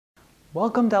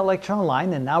Welcome to Lecture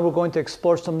Online, and now we're going to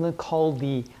explore something called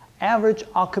the average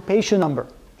occupation number.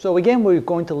 So again, we're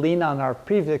going to lean on our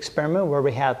previous experiment where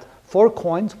we had 4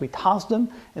 coins, we tossed them,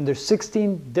 and there's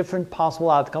 16 different possible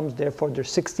outcomes, therefore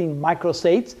there's 16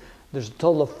 microstates. There's a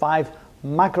total of 5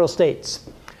 macrostates.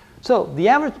 So the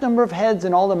average number of heads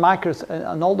in all the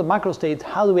macrostates,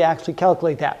 how do we actually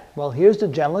calculate that? Well, here's the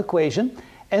general equation.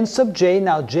 N sub j,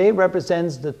 now j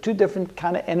represents the 2 different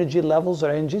kind of energy levels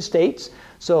or energy states.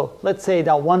 So let's say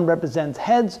that 1 represents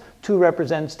heads, 2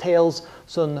 represents tails,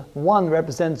 so 1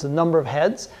 represents the number of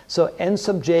heads. So n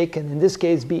sub j can in this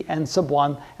case be n sub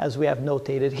 1 as we have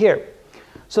notated here.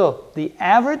 So the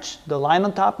average, the line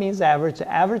on top means average,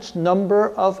 the average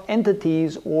number of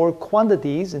entities or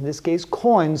quantities, in this case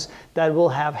coins, that will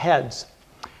have heads.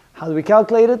 How do we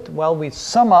calculate it? Well, we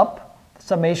sum up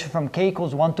summation from k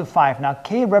equals 1 to 5. Now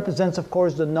k represents, of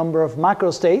course, the number of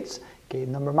macrostates. Okay,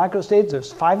 number of macrostates,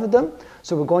 there's 5 of them.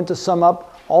 So we're going to sum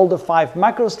up all the 5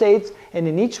 macrostates, and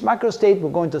in each macrostate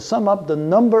we're going to sum up the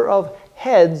number of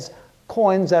heads,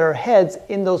 coins that are heads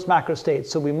in those macrostates.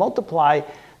 So we multiply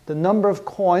the number of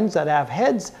coins that have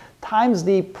heads times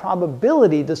the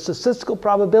probability, the statistical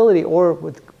probability,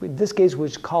 or in this case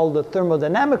which is called the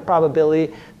thermodynamic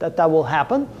probability that will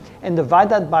happen, and divide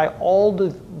that by all the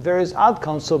various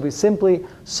outcomes. So we simply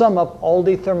sum up all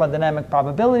the thermodynamic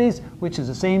probabilities, which is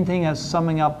the same thing as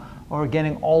summing up or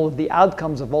getting all of the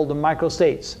outcomes of all the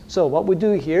microstates. So what we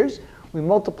do here is we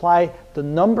multiply the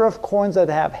number of coins that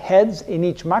have heads in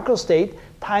each macrostate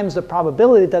times the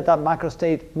probability that that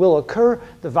macrostate will occur,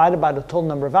 divided by the total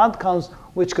number of outcomes,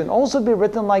 which can also be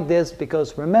written like this,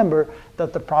 because remember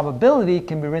that the probability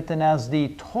can be written as the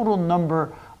total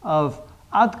number of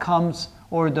outcomes,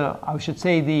 or I should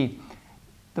say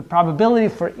the probability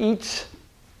for each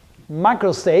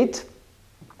macrostate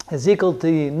is equal to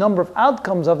the number of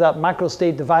outcomes of that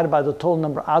macrostate divided by the total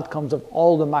number of outcomes of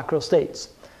all the macrostates.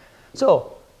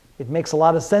 So it makes a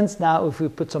lot of sense now if we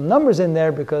put some numbers in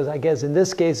there, because I guess in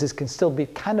this case this can still be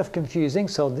kind of confusing.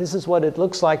 So this is what it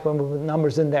looks like when we put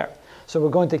numbers in there. So we're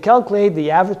going to calculate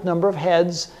the average number of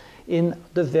heads in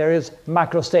the various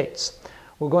macrostates.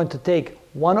 We're going to take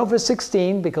 1 over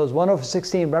 16, because 1 over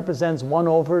 16 represents 1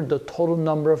 over the total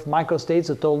number of microstates,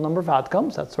 the total number of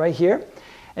outcomes. That's right here.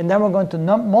 And then we're going to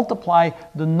multiply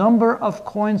the number of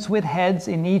coins with heads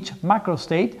in each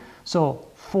macrostate. So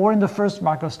 4 in the first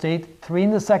macrostate, 3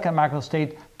 in the second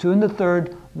macrostate, 2 in the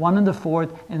third, 1 in the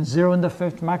fourth, and 0 in the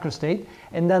fifth macrostate.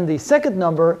 And then the second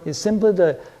number is simply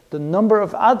the number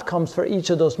of outcomes for each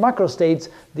of those macrostates,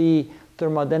 the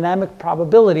thermodynamic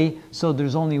probability. So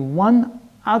there's only one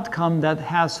outcome that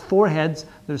has 4 heads.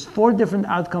 There's 4 different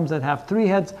outcomes that have 3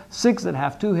 heads, 6 that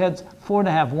have 2 heads, 4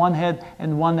 that have 1 head,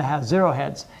 and 1 that has 0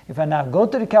 heads. If I now go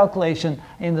to the calculation,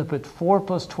 I end up with 4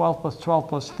 plus 12 plus 12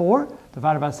 plus 4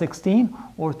 divided by 16,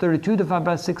 or 32 divided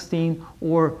by 16,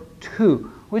 or 2,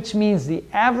 which means the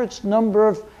average number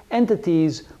of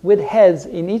entities with heads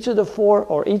in each of the 4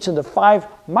 or each of the 5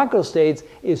 macrostates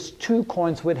is 2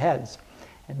 coins with heads.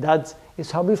 And that is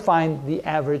how we find the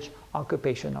average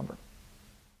occupation number.